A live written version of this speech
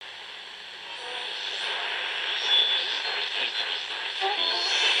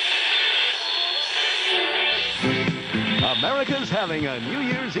America's having a New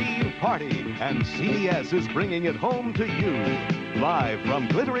Year's Eve party, and CBS is bringing it home to you. Live from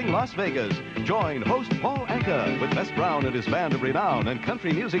glittering Las Vegas, join host Paul Anka with Les Brown and his band of renown and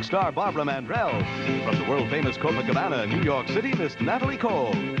country music star Barbara Mandrell. From the world-famous Copacabana, New York City, Miss Natalie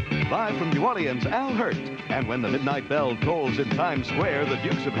Cole. Live from New Orleans, Al Hurt. And when the midnight bell tolls in Times Square, the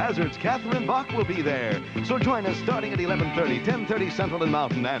Dukes of Hazzard's Catherine Bach will be there. So join us starting at 11:30, 10:30 Central and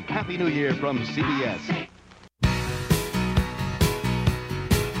Mountain, and Happy New Year from CBS.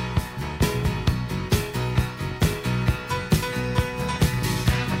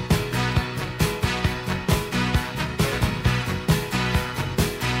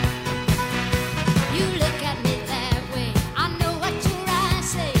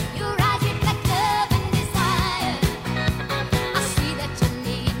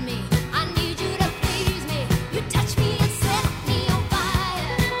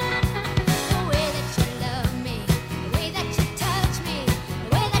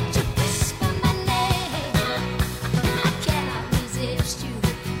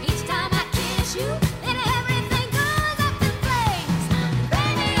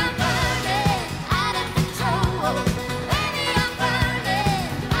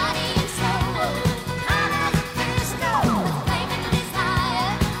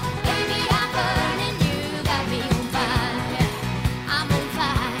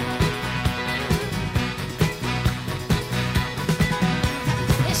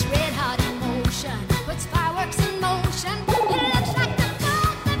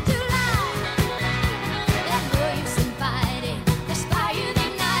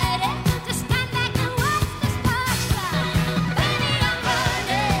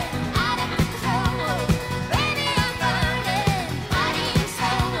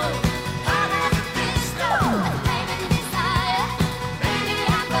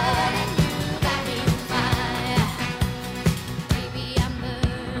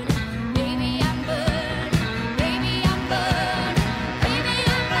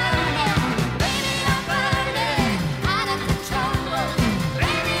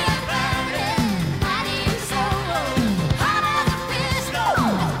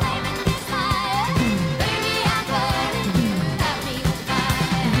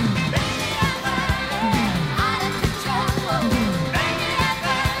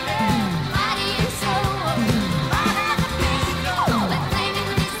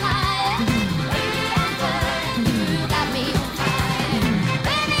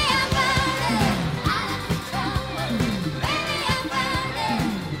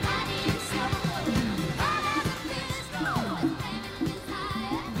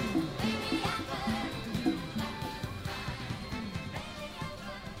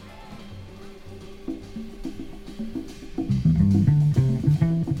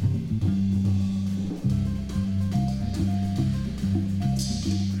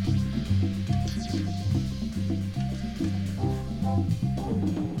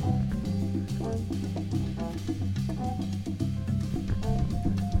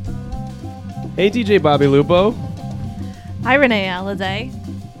 Hey, DJ Bobby Lupo. Hi, Renee Alade.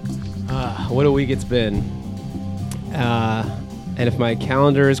 What a week it's been. And if my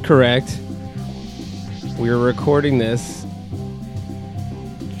calendar is correct, we are recording this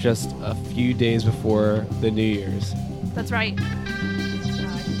just a few days before the New Year's. That's right. I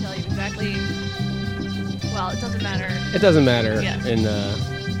can tell you exactly. Well, it doesn't matter. It doesn't matter. Yes. In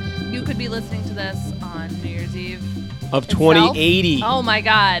you could be listening to this on New Year's Eve of 2080. Oh my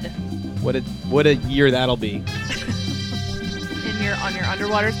God! What a year that'll be. On your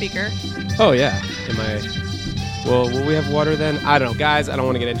underwater speaker. Oh yeah. Well, will we have water then? I don't know. Guys, I don't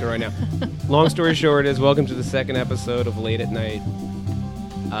want to get into it right now. Long story short is, welcome to the second episode of Late at Night.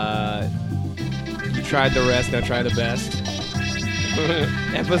 You tried the rest, now try the best.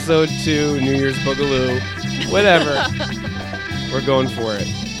 Episode 2, New Year's Boogaloo. Whatever. We're going for it.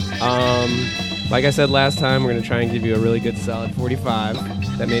 Like I said last time, we're going to try and give you a really good solid 45.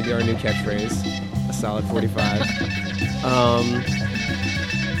 That may be our new catchphrase. A solid 45.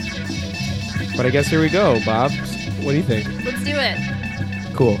 But I guess here we go, Bob. What do you think? Let's do it.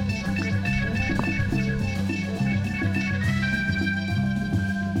 Cool.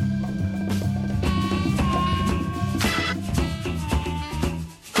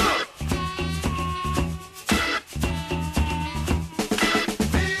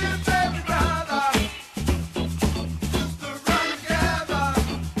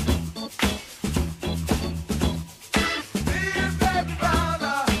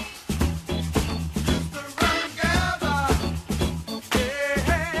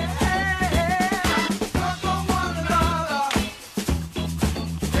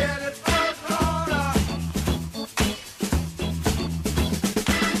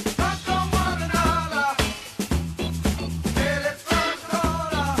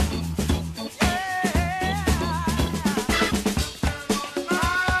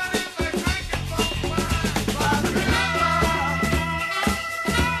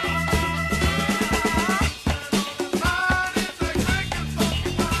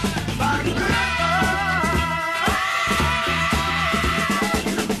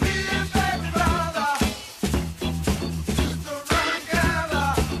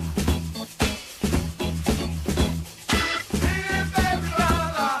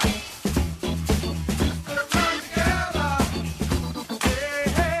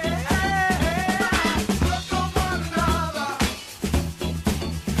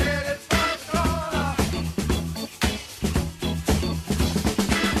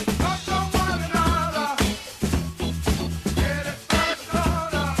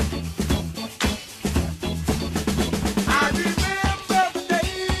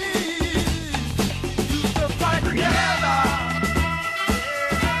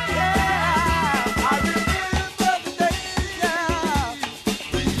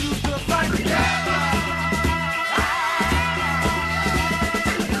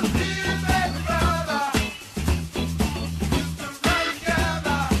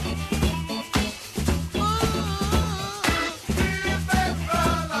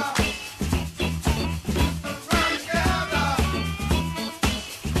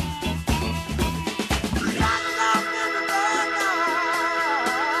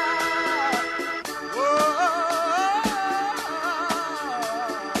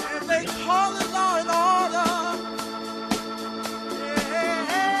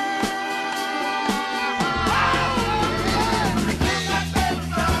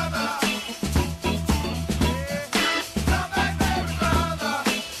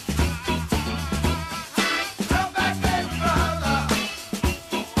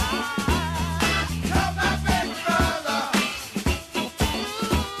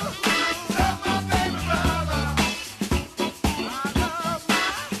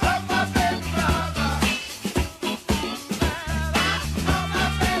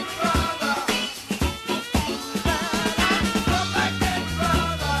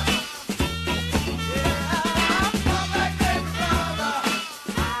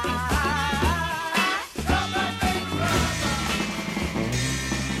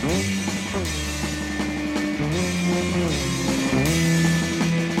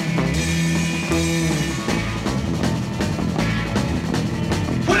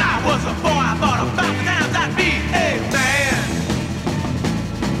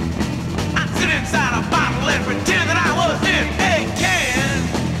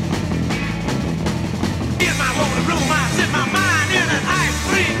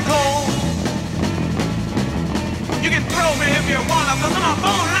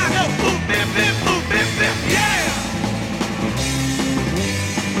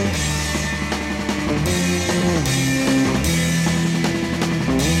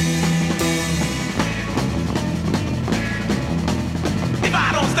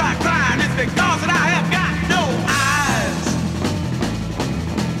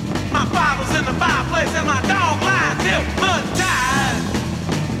 place and my dog lies hypnotized.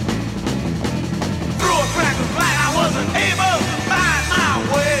 Through a crack of light, I wasn't able to find my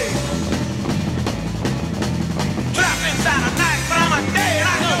way. Trapped inside a night, but I'm a day and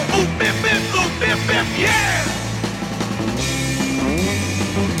I go boop, bip, bip, boop, bip, bip, yeah.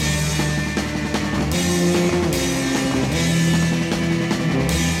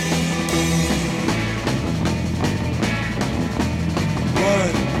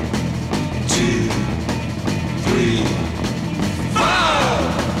 One, two, three, four.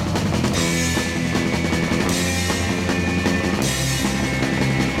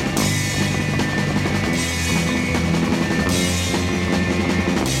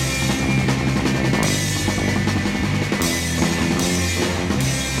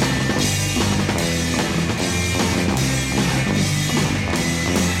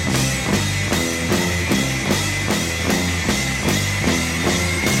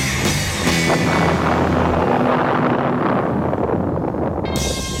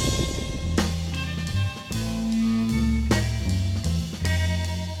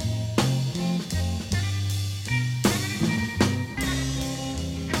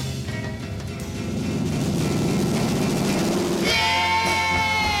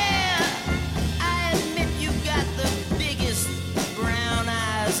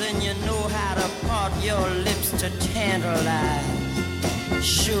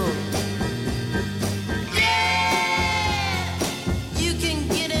 Sure. Yeah! You can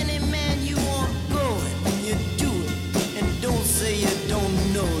get any man you want going, and you do it. And don't say you don't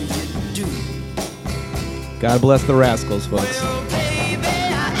know you do it. God bless the Rascals, folks. Well, baby,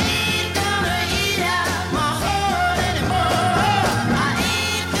 I ain't gonna eat out my heart anymore. I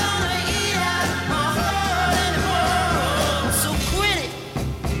ain't gonna eat out my heart anymore. So quit it.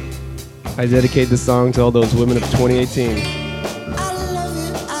 I dedicate this song to all those women of 2018.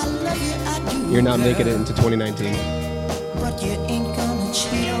 You're not making it into 2019. But you ain't gonna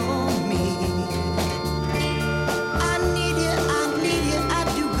cheat on me. I need you, I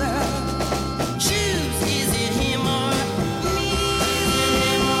do, girl. Choose, is it him or me?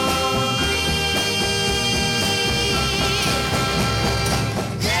 Him or me?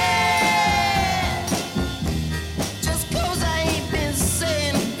 Yeah! Just 'cause I ain't been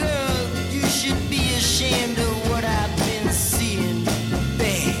saying, girl, you should be ashamed of what I've been seeing,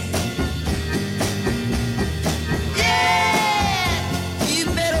 babe. Yeah!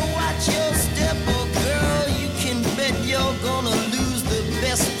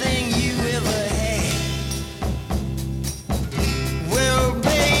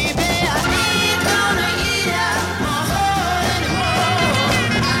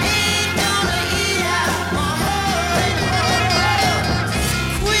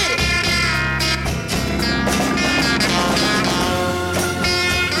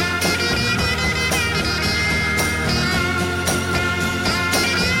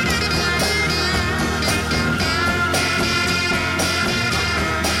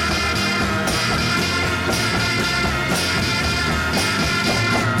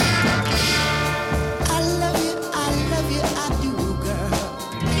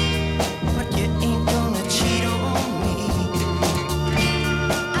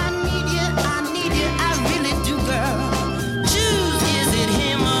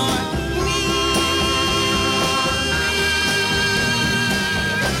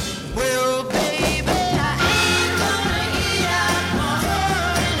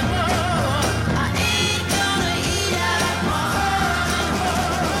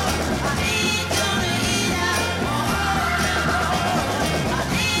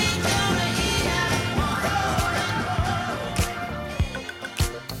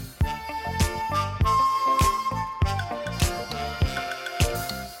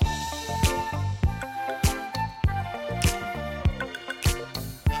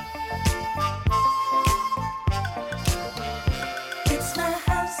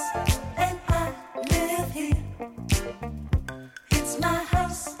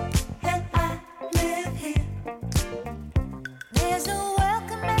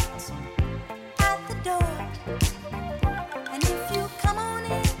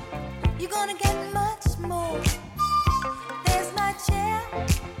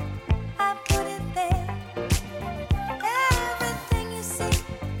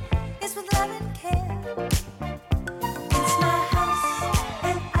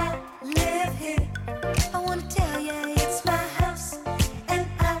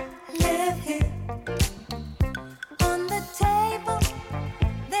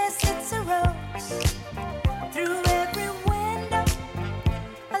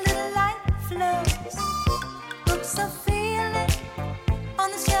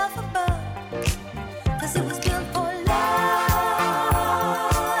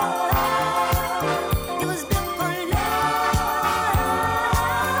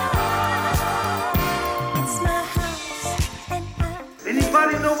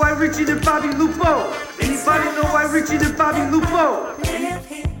 know why Richie and Bobby Lupo? Anybody know why Richie and Bobby Lupo? Live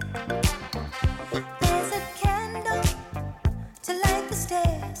here. There's a candle to light the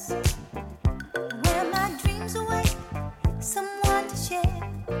stairs. Where my dreams await, someone to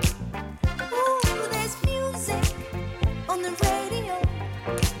share. Ooh, there's music on the radio,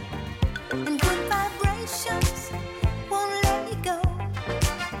 and good vibrations won't let you go.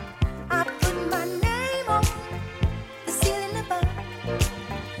 I put my name on the ceiling above,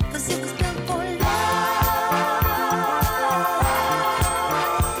 'cause it was built for love.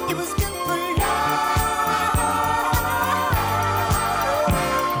 It was built for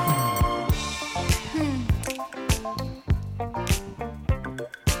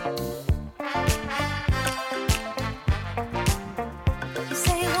You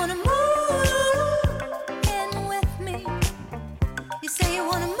say you wanna move in with me. You say you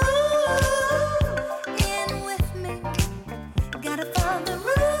wanna move in with me. Gotta follow the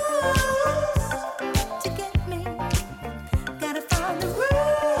rules to get me. Gotta follow the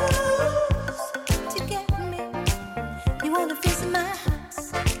rules to get me. You wanna visit my house.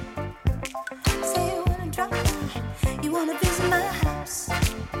 Say you wanna drop by. You wanna visit my house.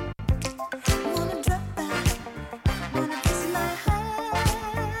 You wanna drop by. Wanna visit my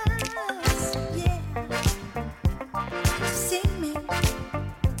house, yeah. To see me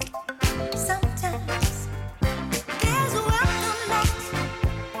sometimes. There's a welcome mat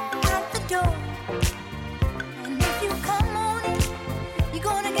at the door, and if you come on in, you're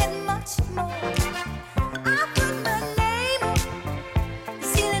gonna get much more. I put my name on the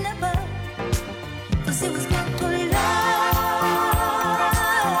ceiling above, 'cause it was built for love.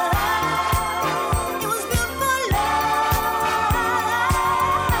 It was built for love.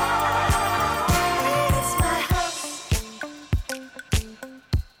 It's my house.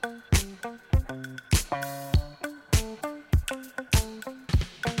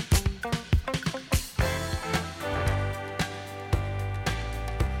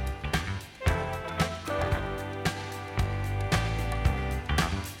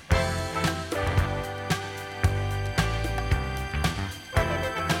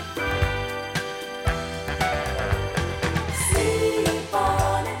 Sleep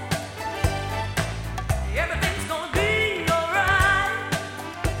on it. Everything's gonna be alright.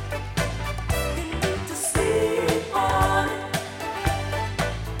 You need to sleep on it.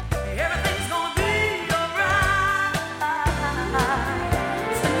 Everything's gonna be alright.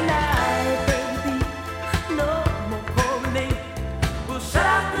 Tonight, baby, no more calling me. We'll shut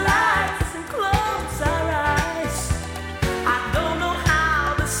out the lights and close our eyes. I don't know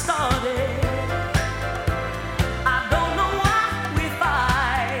how this started. I don't know why we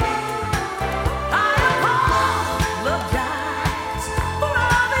fight. I apologize for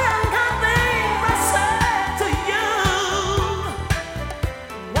all the unkind things I said to you.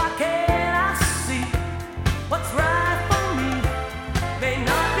 Why can't I see what's right for me may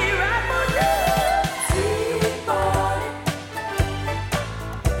not be right for you? Sleep on it.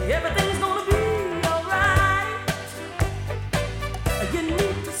 Everything's gonna be alright. You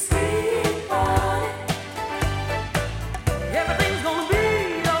need to sleep on it. Everything's gonna be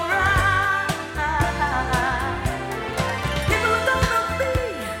alright. People are gonna be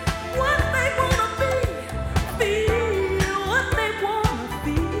what they wanna be, feel what they wanna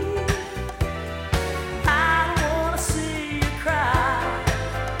feel. I don't wanna see you cry,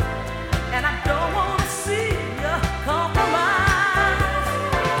 and I don't wanna see you compromise.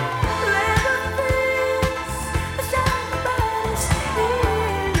 Let the things that shine the brightest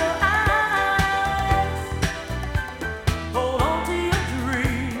in your eyes.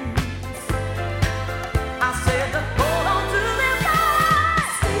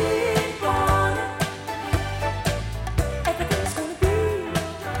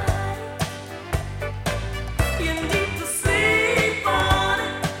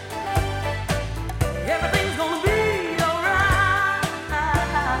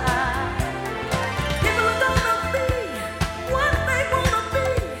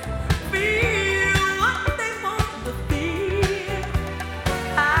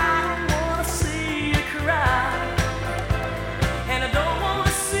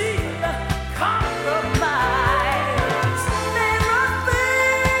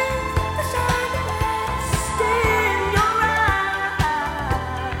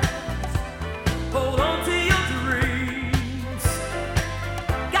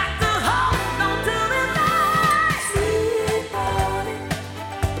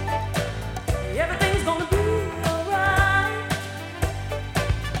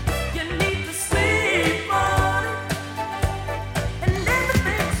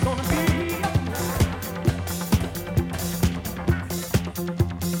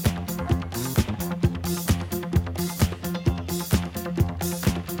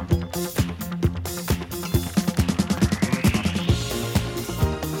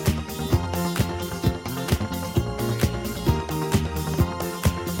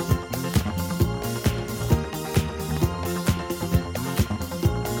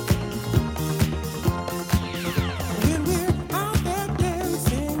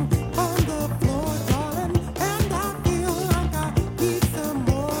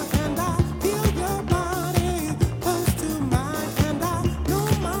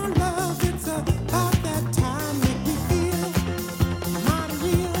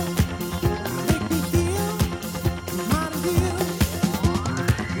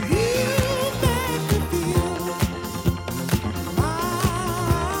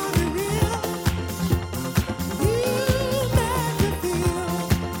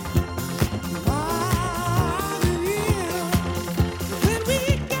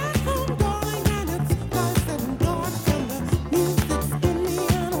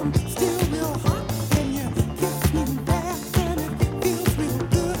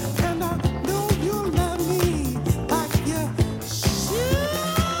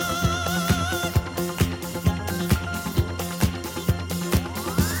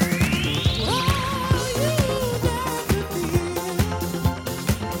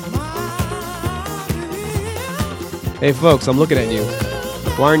 Hey, folks, I'm looking at you.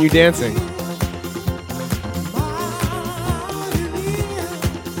 Why aren't you dancing?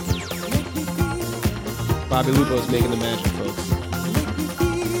 Bobby Lupo's making the magic, folks.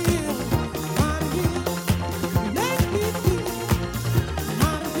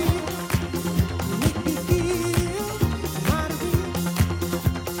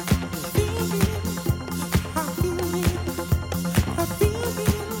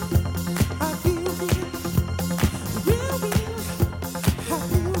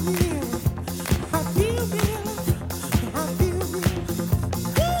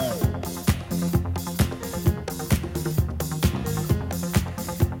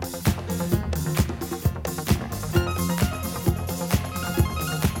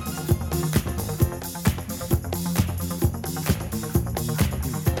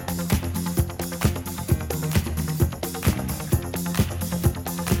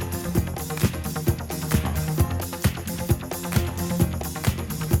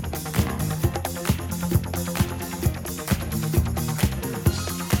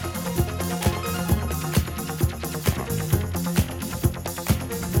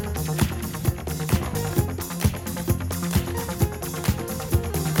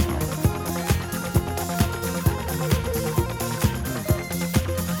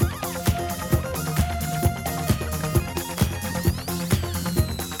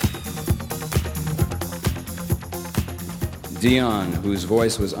 Dion, whose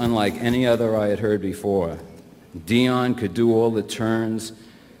voice was unlike any other I had heard before. Dion could do all the turns,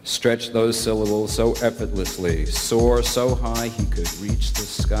 stretch those syllables so effortlessly, soar so high he could reach the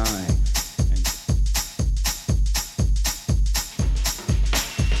sky.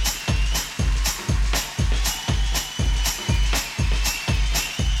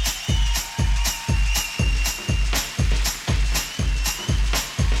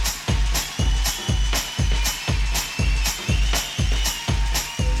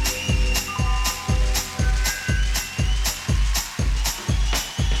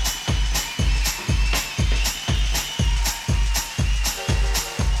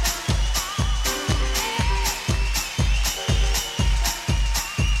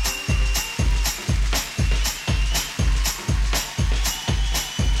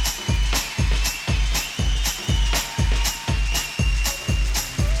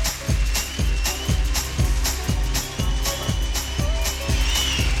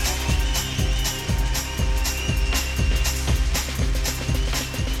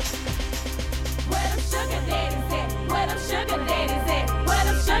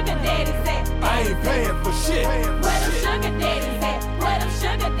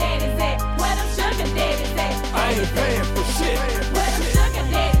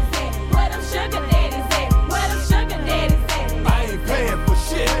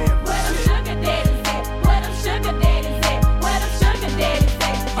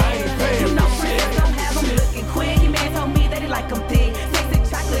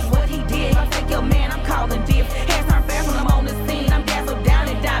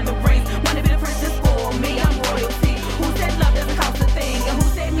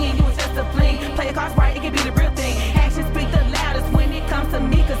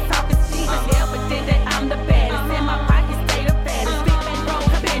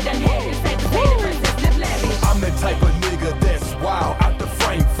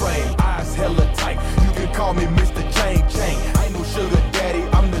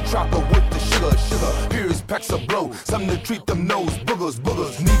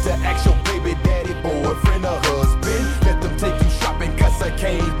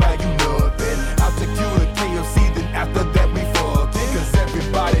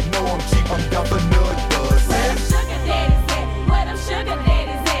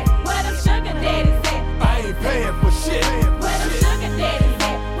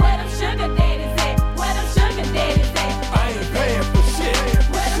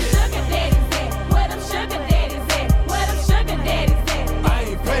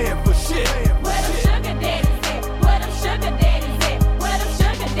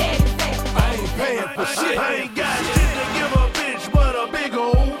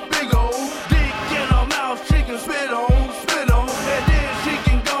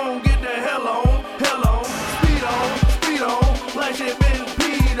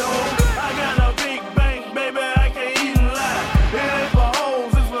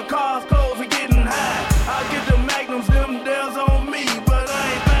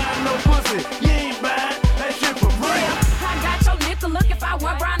 Looking for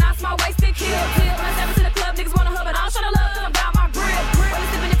one brown, I small wasted kill. My stepping to the club, niggas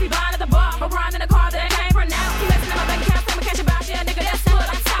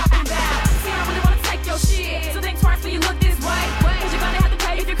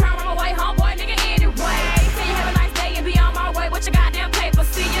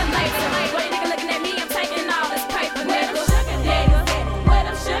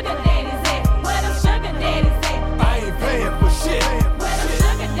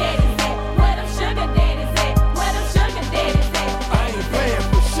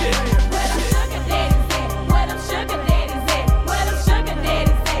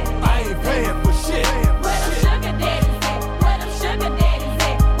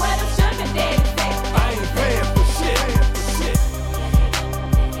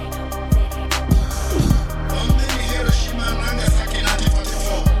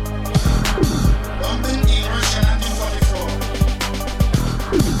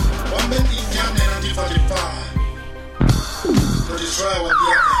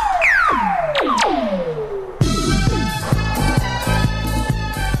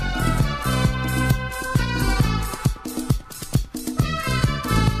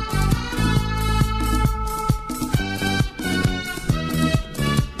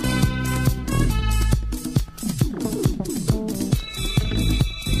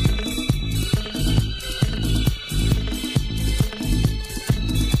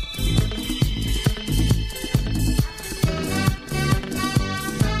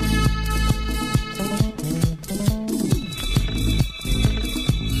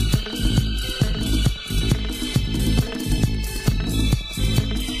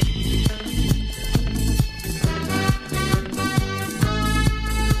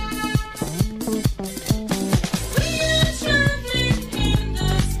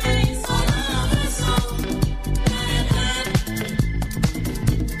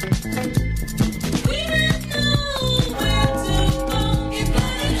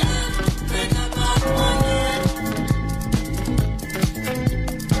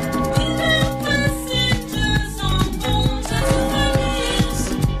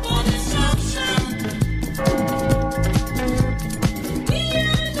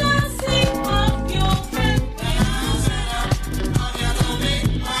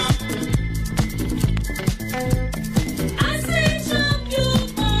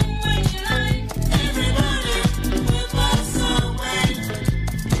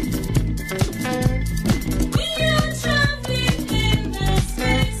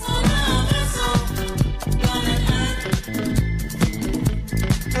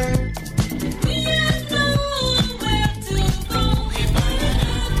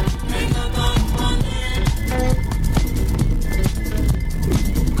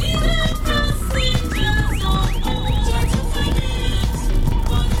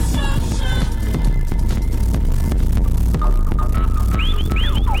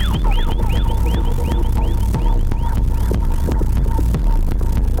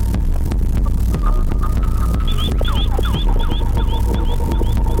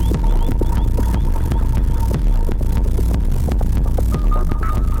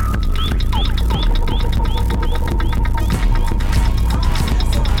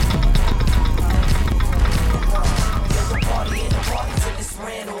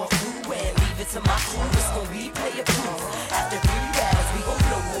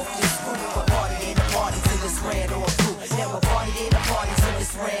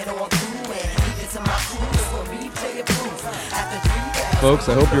Folks,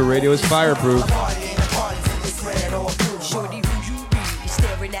 I hope your radio is fireproof.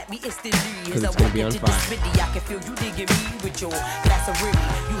 Because it's going to be on fire. I can feel you digging me with your glass of Remy.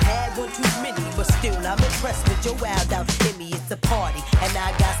 You had one too many, but still I'm impressed with your wild out in me. It's a party, and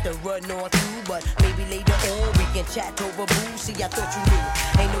I got to run on through. But maybe later on we can chat over booze. See, I thought you knew.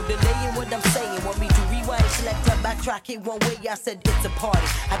 Ain't no delay in what I'm saying. Want me to rewind, select up, backtrack it one way. I said it's a party.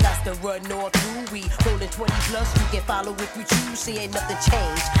 I got to run on through. We rolling 20 plus. You can follow if you choose. See, ain't nothing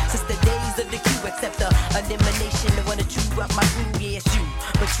changed since the days of the queue, except the elimination of one or two up my crew. Yeah, it's you,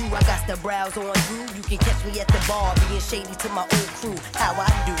 but true, I got to browse on through. You can catch me at the bar, being shady to my old crew. How I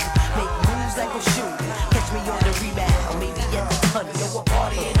do, make moves like a shoe. Catch me on the rebound, maybe at the tunnel. Yo, a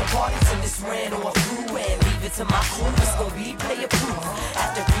party and a party till this ran on through. And leave it to my crew, it's gonna be player proof.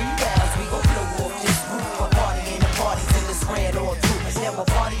 After 3 rounds, we gon' blow off this group. A party and a party till this ran on through. Now a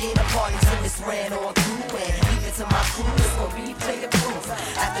party and a party till this ran on through. And leave it to my crew, it's gonna be player proof.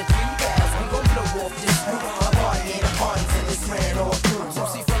 After 3 rounds, we gon' blow off this group. A party and a party till this ran on through.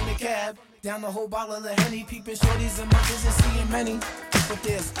 Tipsy from the cab, down the whole bottle of Henny, peeping shorties in my business, seeing many. But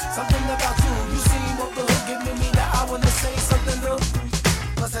there's something about you seem off the hook, giving me that I wanna say something new.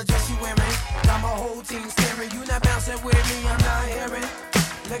 Plus I dress you wearing, got my whole team staring. You not bouncing with me, I'm not hearing.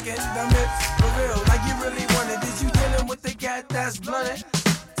 Licking the lips, for real, like you really wanted. Did you dealing with the cat that's blunted?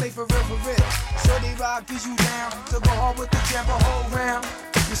 Say for real, for real. Shorty rock, cause you down to go hard with the jam a whole round.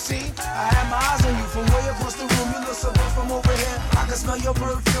 You see, I had my eyes on you from way across the room. You look so good from over here. I can smell your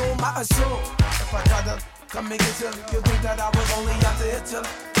perfume, I assume. If I try to come and get you think that I was only out to hit you.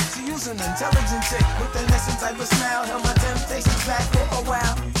 She using an intelligent chick with an innocent type of smile. Held my temptations back for a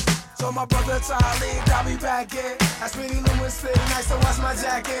while. So my brother Tyler got me back in. That's pretty Lewis fit nice to wash my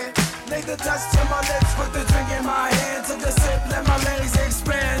jacket. Nigga touch to my lips, put the drink in my hand. Took a sip, let my legs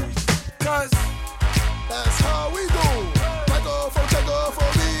expand. Cause that's how we do. Take off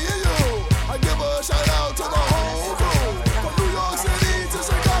for me and you. I give a shout out to the whole crew. From New York City to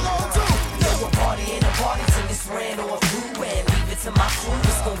Chicago too. Now a party and a party till this ran on through. And leave it to my crew,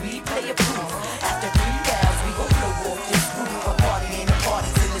 it's gon' be player proof. After 3 rounds, we gon' blow off this group. A party and a party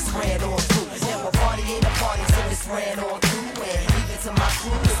till this ran on through. Now a party and a party till this ran on through. And leave it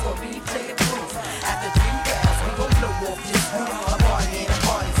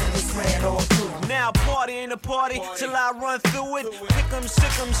a party ain't a party till I run through it. Pick 'em,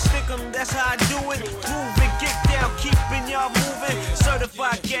 sick 'em, stick 'em, that's how I do it. Groove it, get down, keeping y'all moving.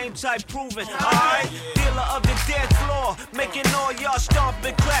 Certified game type proven, alright? Dealer of the dance floor, making all y'all stomp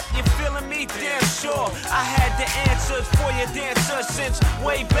and clap. You feeling me? Damn sure. I had the answers for your dancers since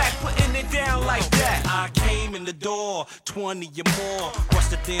way back, putting it down like that. I came in the door, 20 or more. Watch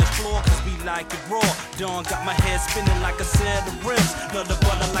the dance floor, cause we like it raw. Dawn got my head spinning like a set of rims. Love the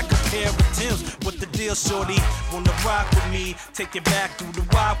butter like a pair of Timbs. What the deal, shorty? Wanna rock with me? Take it back through the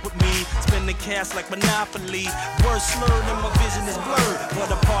rock with me. Spending cash like Monopoly. Words slurred and my vision is blurred.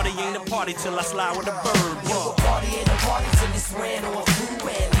 But a party ain't a party till I slide with a bird. Yo, a party ain't a party till it's ran on through.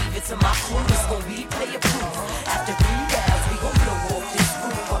 And leave it to my crew, it's gon' be player-proof. After 3 rounds, we gon' blow off this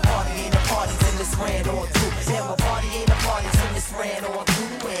roof. A party ain't a party till it's ran on through. Yeah, a party ain't a party till it's ran on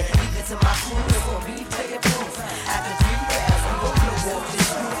through. And leave it to my crew, it's gon' be player-proof. After 3 rounds, we gon' blow off this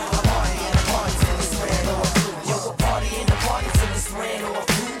roof. A party ain't a party till it's ran on through. Yo, a party ain't a party till it's ran on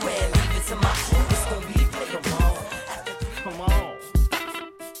through. And leave it to my crew, it's gon' be player-proof. Come on.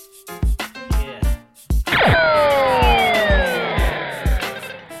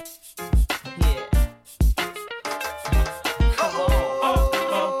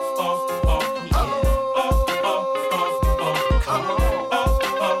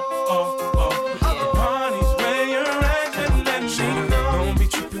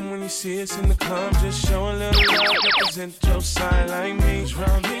 See us in the club, just show a little love, represent your side like me.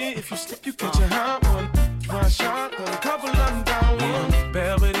 Round here, if you slip, you catch a hot one. Try a shot, got a couple of them down one.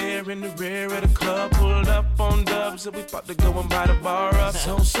 Belvedere in the rear of the club, pulled up on dubs, and we about to go and buy the bar up.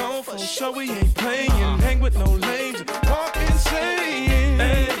 So, for sure we ain't playing, hang with no lames, walk insane.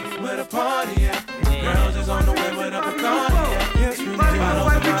 Hey, where the party at? Girls is on the way with a Bacardi at. Yes, we do.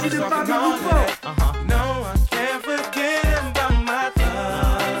 Bottles talking all of that. No, I can't forget about my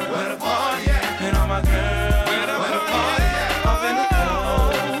thug. Where the party at? And all my girls. Where the party at? Up in the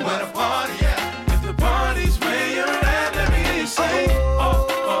club. Where the party at? If the party's where you're at, let me hear you say, oh,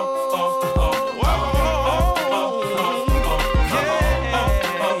 oh, oh, oh, oh, oh, oh,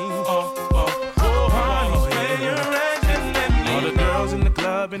 all the girls in the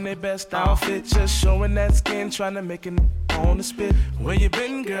club in their best outfit, just showing that skin, trying to make it on the spit. Where you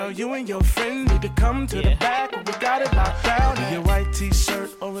been, girl? You and your friend need to come to the back. We got it locked down. Your white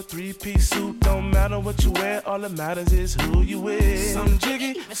t-shirt or a 3-piece suit, don't matter what you wear. All that matters is who you with. Some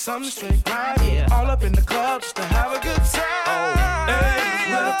jiggy, some straight grimy. All up in the club just to have a good time.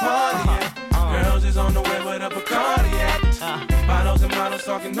 Hey, where the party at? Girls is on the way with a Bacardi at. Bottles and models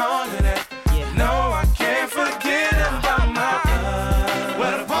talking all of that. No, I can't forget about my love.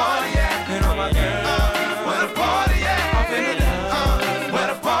 Where the party at? And all my girls. Where the party at? Up in the club. Where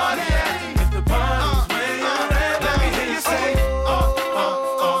the party at? If the party's where you're at, let me hear you say, oh, oh,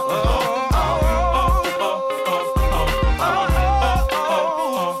 oh, oh, oh, oh, oh,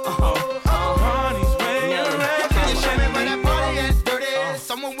 oh, oh, party's where you're at. Can you show me where that party at? Dirty.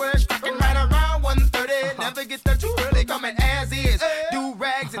 Somewhere striking right around 1:30. Never get there too early, coming as is. Do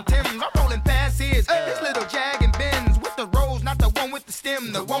rags and Timbs, I'm rolling past his. This little Jag and Benz with the rolls, not the one with the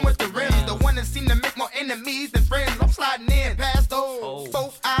stem, the one with the rims, the one that seem to make more enemies than friends. I'm sliding in past those,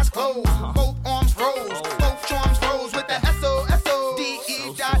 both eyes closed, both arms rose, both charms rose with the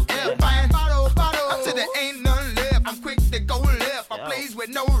SOSODE.F. Buying bottle, up to there ain't none left. I'm quick to go left. I plays with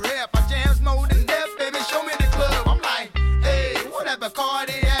no rep. I jams more than death, baby. Show me the club. I'm like, hey, whatever card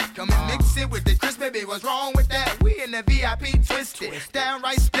it at. Come and mix it with the crisp, baby. What's wrong with that? We in the VIP twisted,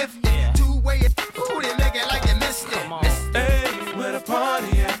 downright spiffed. Two-way, ooh, they make it like they missed it. Hey, where the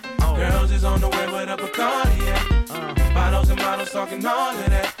party at? Girls is on the way with a Bacardi at. Bottles and models talking all of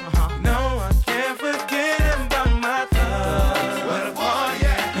that. No, I can't forget about my thug. Where the party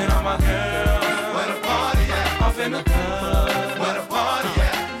at? And all my girls. Where the party at? Off in the club. Where the party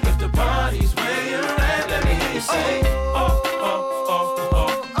at? If the party's where you're at, let me hear you say, oh, oh, oh, oh,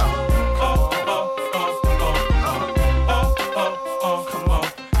 oh, oh, oh, oh, oh, oh, come on.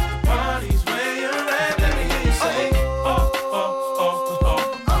 The party's where you're at, let me hear you say, oh, oh, oh,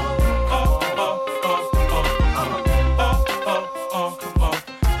 oh, oh, oh, come on.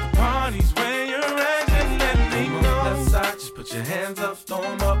 The party's where you're at, and let me know. Left side, just put your hands up, throw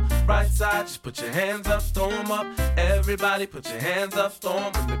 'em up. Right side, just put your hands up, throw 'em up. Everybody put your hands up, throw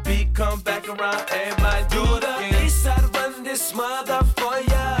 'em. When the beat come back around, everybody do it again. East side run this mother for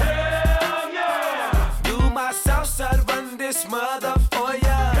ya. Hell yeah! Do my south side run this mother for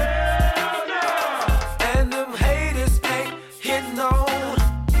ya. Hell yeah! And them haters ain't hitting on,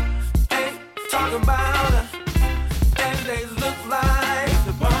 ain't talking about her, and they look like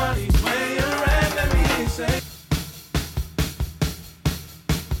the party's where.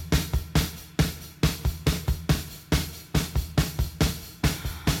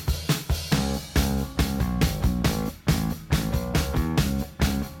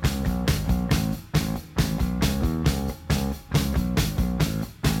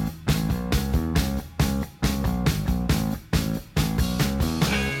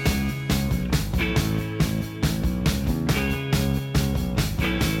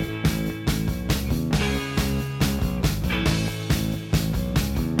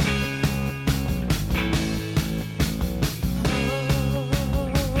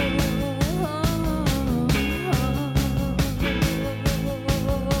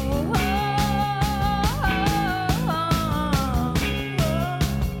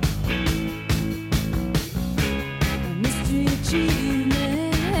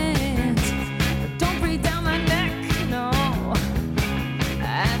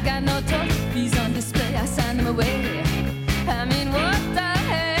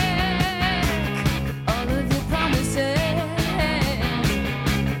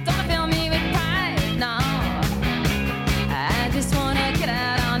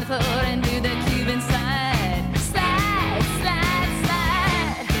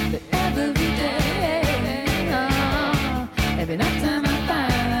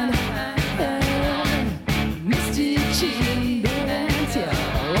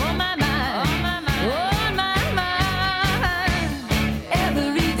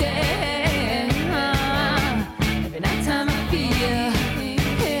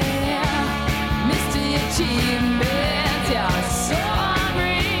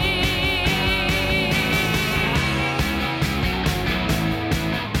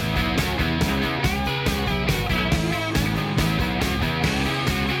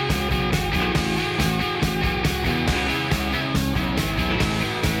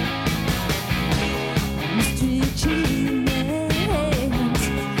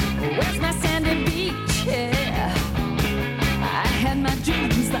 in my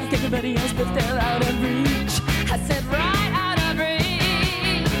dreams like everybody else, but they're out of reach. I said right out of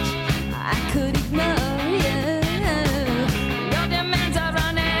reach. I could ignore you. Your demands are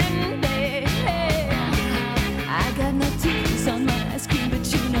unending. I got no tears on my ice cream, but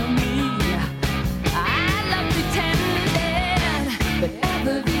you know me. I love pretending, but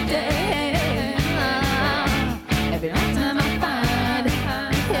every day, every time I find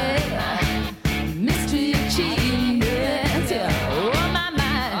mystery of cheating, yeah, oh my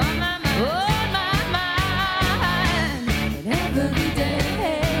mind, oh my mind, and every day,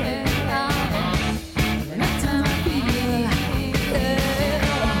 every time I feel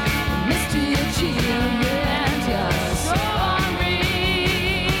mystery of cheating, yeah, just sorry.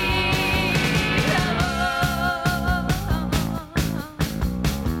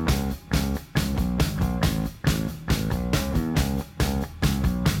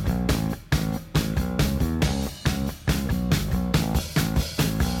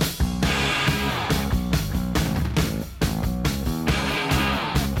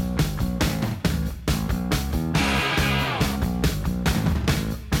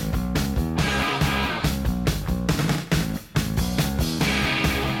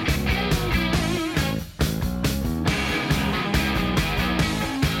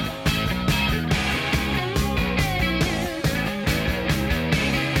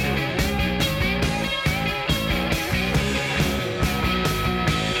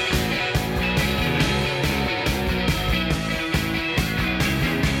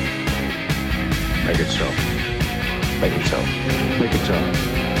 Make it so. Make it so. Make it so.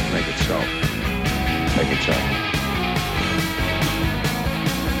 Make it so. Make it so.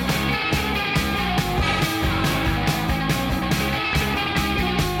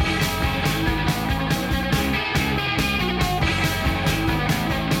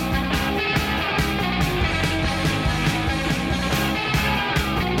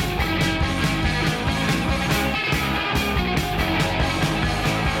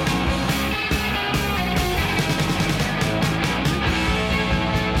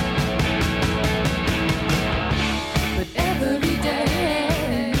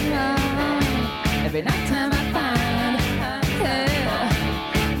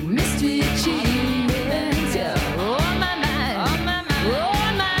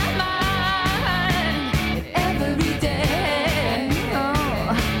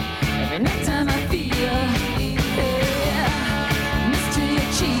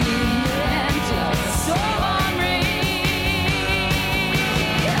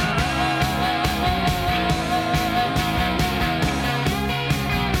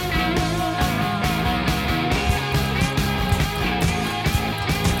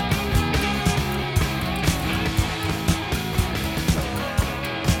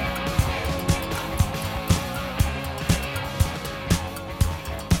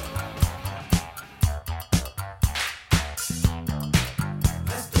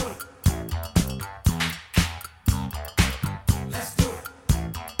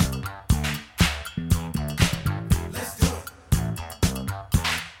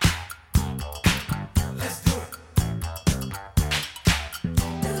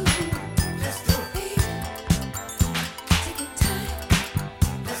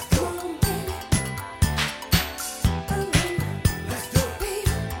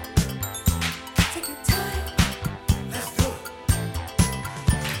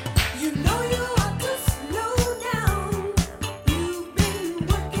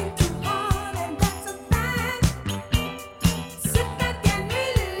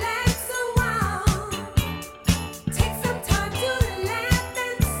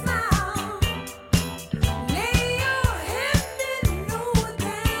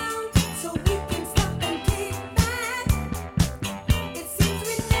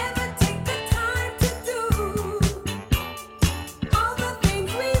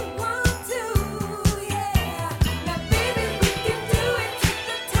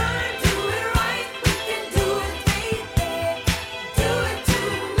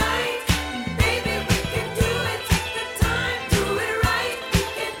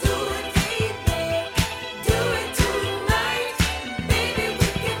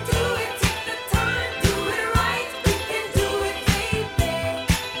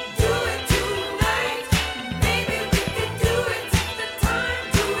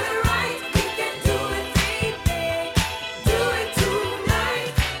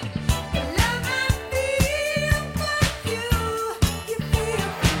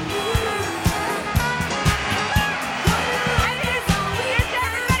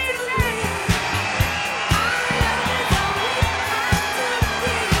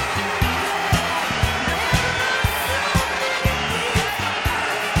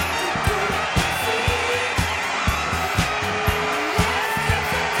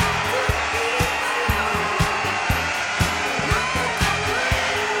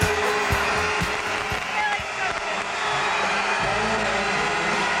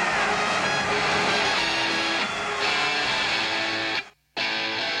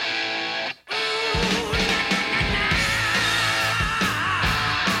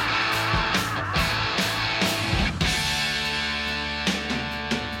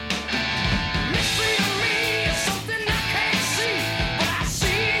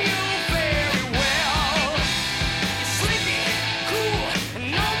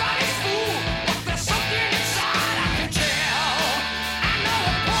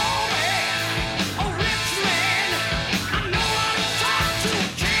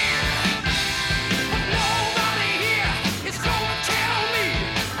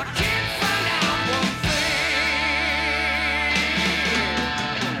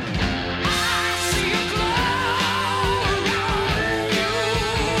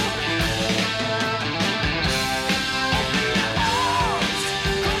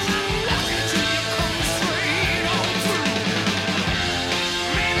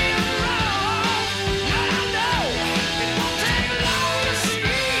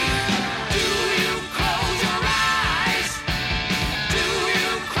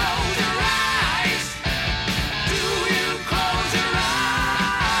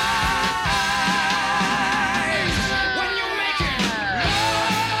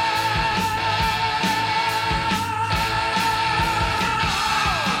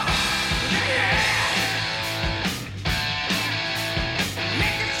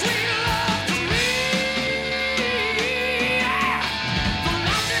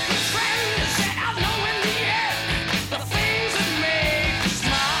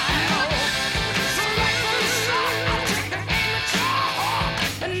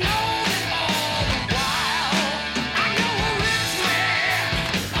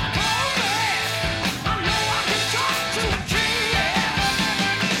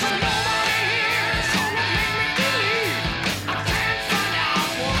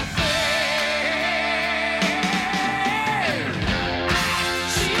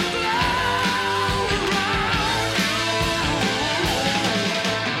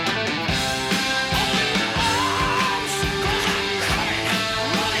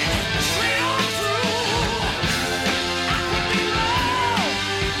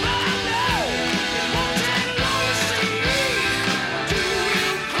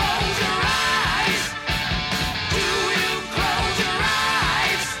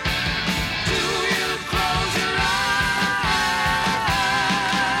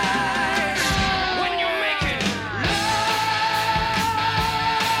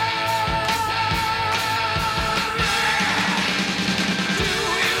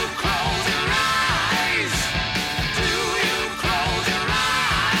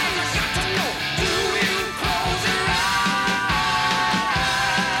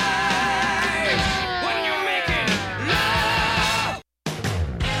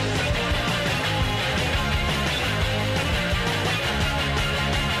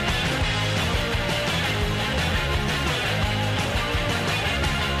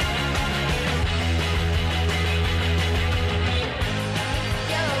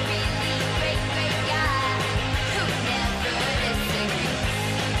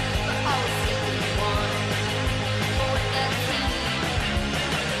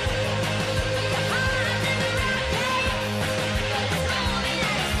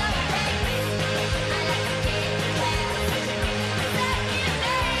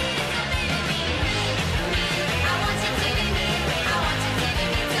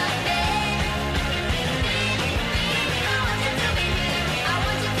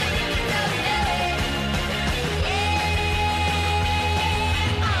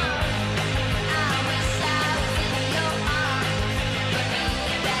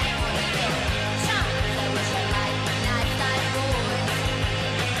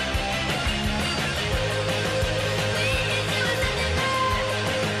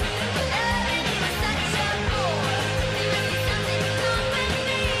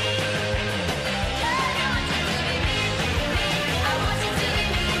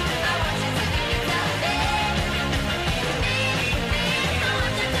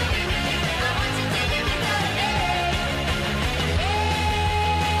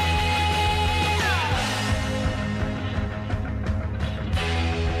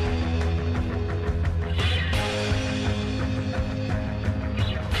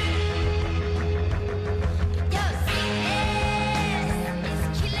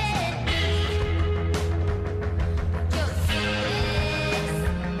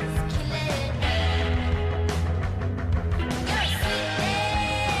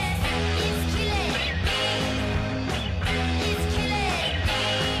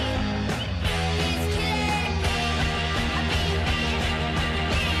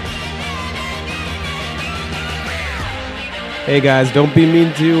 Hey guys, don't be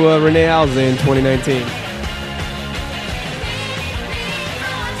mean to Renee Alze in 2019.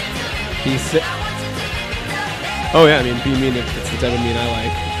 Oh yeah, I mean, be mean if it's the type of mean I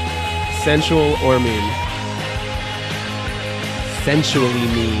like. Sensual or mean? Sensually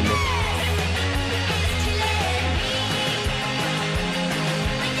mean.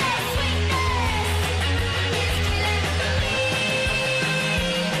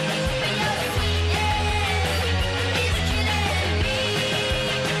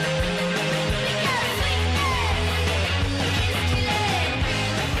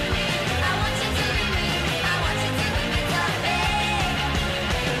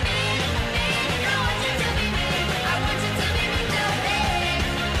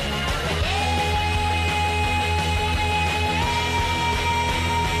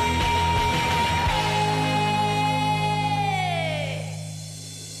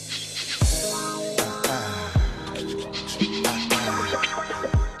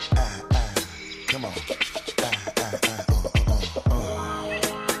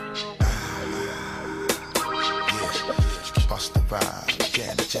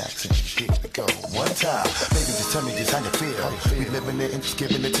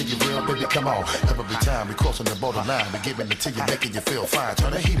 Giving it to you, making you feel fine.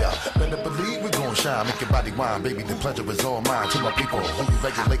 Turn the heat up, better believe we're gonna shine. Make your body wine, baby, the pleasure is all mine. To my people who be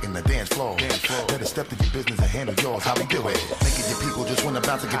regulating the dance floor. Better step to your business and handle yours. How we do it? Making your people just wanna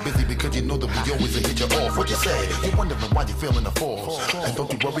bounce and get busy because you know that we always hit you off. What you say? You're wondering why you feeling the force. And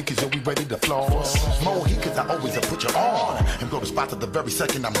don't you worry, cause you'll be ready to floss. More heat, cause I always put you on. And blow the spot to the very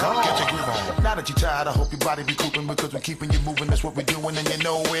second I'm gone. Get your groove on. Now that you're tired, I hope your body be cooping because we're keeping you moving. That's what we're doing, and you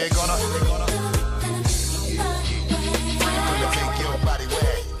know we're gonna make your body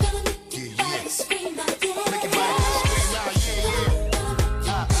wet. Yeah, yeah. Make your body scream out, yeah, yeah.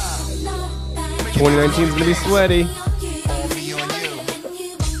 2019 is gonna be sweaty.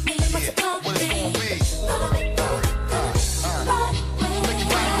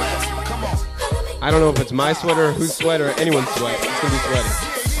 I don't know if it's my sweater or whose sweater or anyone's sweat. It's gonna be sweaty.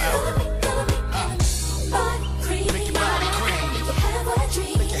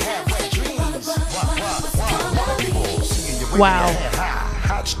 Wow.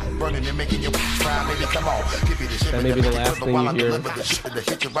 That may be the last thing you hear.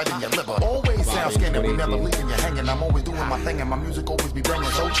 Always sound scanning, we never leaving you hanging. I'm always doing my thing and my music always be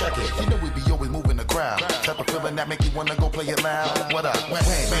banging. So check it. You know we be always moving the crowd. Type of feeling that make you wanna go play it loud. What up? When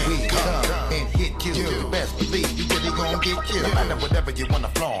we come and hit you, you best believe you really gonna get killed. No matter whatever you wanna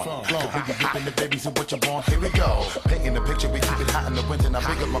flaunt. We be ripping the babies and what you want. Here we go. Painting the picture, we keep it hot in the winter. Now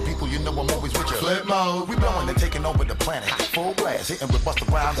big up my people, you know I'm always with you. Flip mode, we blowing and taking over the planet. Full blast, hitting with Busta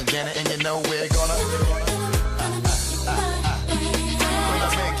Rhymes and Janet, and you know we're gonna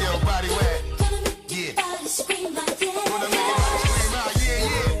make your body wet. Yeah. Gonna make your body scream out, yeah,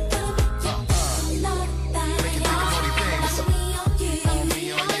 yeah. Make you think of all these things. On me,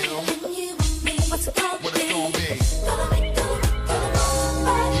 on you. What it's gonna be.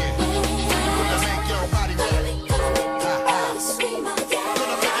 Yeah. Gonna make your body wet. Gonna make your body scream out, yeah,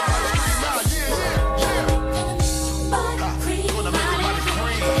 yeah. Gonna make your body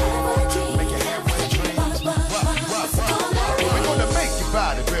cream. Make your hair wet dreams. We're gonna make your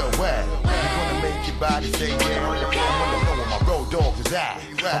body real wet. We're gonna make your body say yeah. I wanna know where my road dogs is at.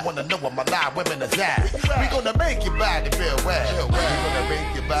 I wanna know where my live women is at. We're gonna make your body real wet. We're gonna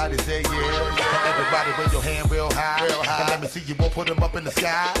make your body say yeah. Everybody raise your hand real high. And let me see you won't put them up in the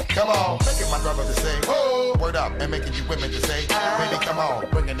sky. Come on, making my brother to say oh, word up, and making you women to say baby, come on,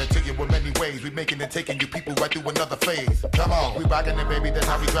 bringing it to you in many ways. We making it, taking you people right through another phase. Come on, we rocking it, baby. That's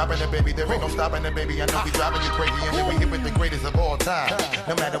how we dropping it, baby. There ain't no stopping it, baby. I know we driving you crazy, and then we hit with the greatest of all time.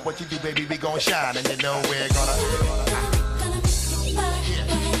 No matter what you do, baby, we gon' shine, and you know we're gonna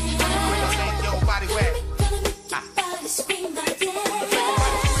make your body wet. Scream out, yeah,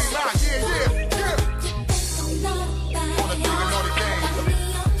 yeah. Wanna do the naughty things.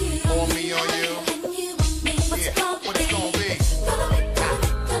 On me, on you. Yeah, what it's gonna be.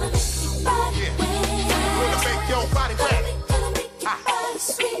 Yeah. Gonna make your body wet. Gonna make your body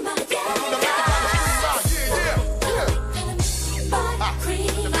scream out, yeah, yeah. Make your body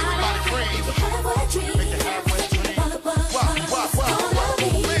cream. Make your hair wet dream. Gonna make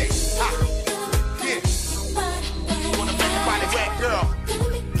your body wet, girl.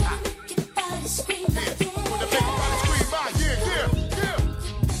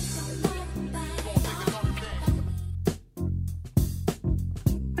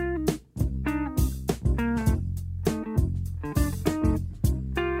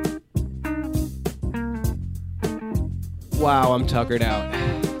 Wow, I'm tuckered out.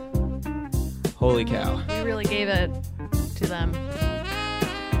 Holy cow. We really gave it to them.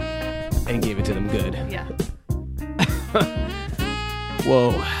 And gave it to them good. Yeah.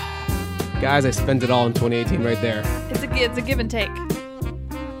 Whoa. Guys, I spent it all in 2018 right there. It's a give and take.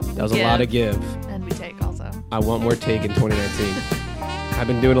 That was a lot of give. And we take also. I want more take in 2019. I've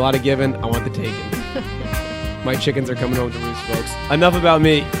been doing a lot of giving. I want the taking. My chickens are coming home to roost, folks. Enough about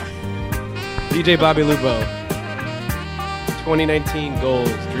me. DJ Bobby Lupo. 2019 goals,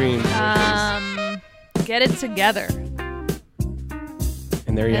 dreams. Get it together.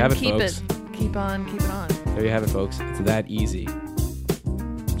 And there you have it, keep folks. Keep it on. There you have it, folks. It's that easy.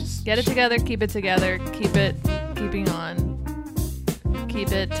 Get it together, keep it together, keeping on.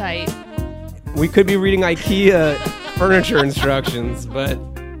 Keep it tight. We could be reading IKEA furniture instructions, but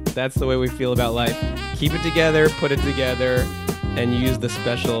that's the way we feel about life. Keep it together, put it together, and use the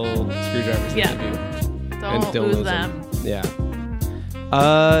special screwdrivers that they do. Don't lose them. Yeah.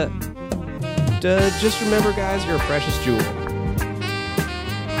 Just remember, guys, you're a precious jewel.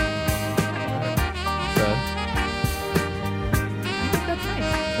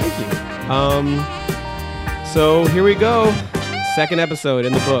 Thank you. So here we go. Second episode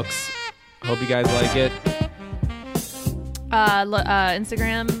in the books. Hope you guys like it.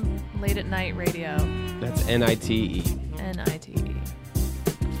 Instagram, Late at Night Radio. That's NITE. NITE.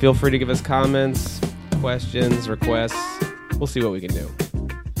 Feel free to give us comments, questions, requests. We'll see what we can do.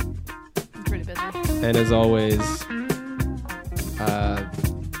 I'm pretty busy. And as always,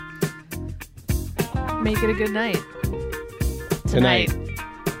 make it a good night. Tonight.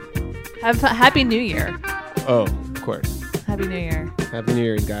 Have a Happy New Year. Oh, of course. Happy New Year. Happy New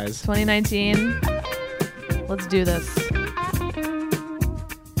Year, guys. 2019. Let's do this.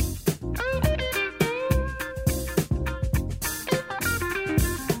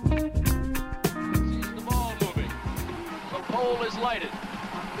 Pole is lighted.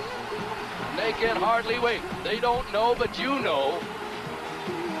 They can hardly wait. They don't know, but you know.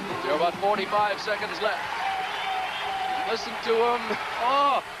 There are about 45 seconds left. Listen to them.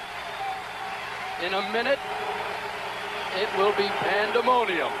 Oh! In a minute, it will be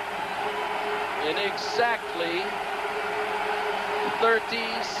pandemonium. In exactly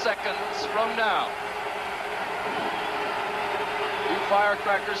 30 seconds from now. Two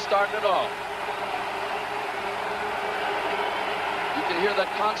firecrackers starting it off. You can hear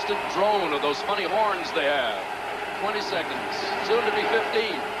that constant drone of those funny horns they have. 20 seconds, soon to be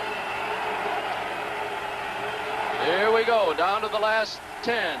 15. Here we go, down to the last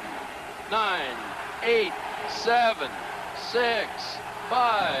 10, 9, 8, 7, 6,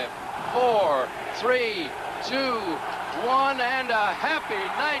 5, 4, 3, 2, 1, and a happy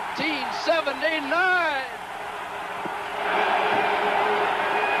 1979!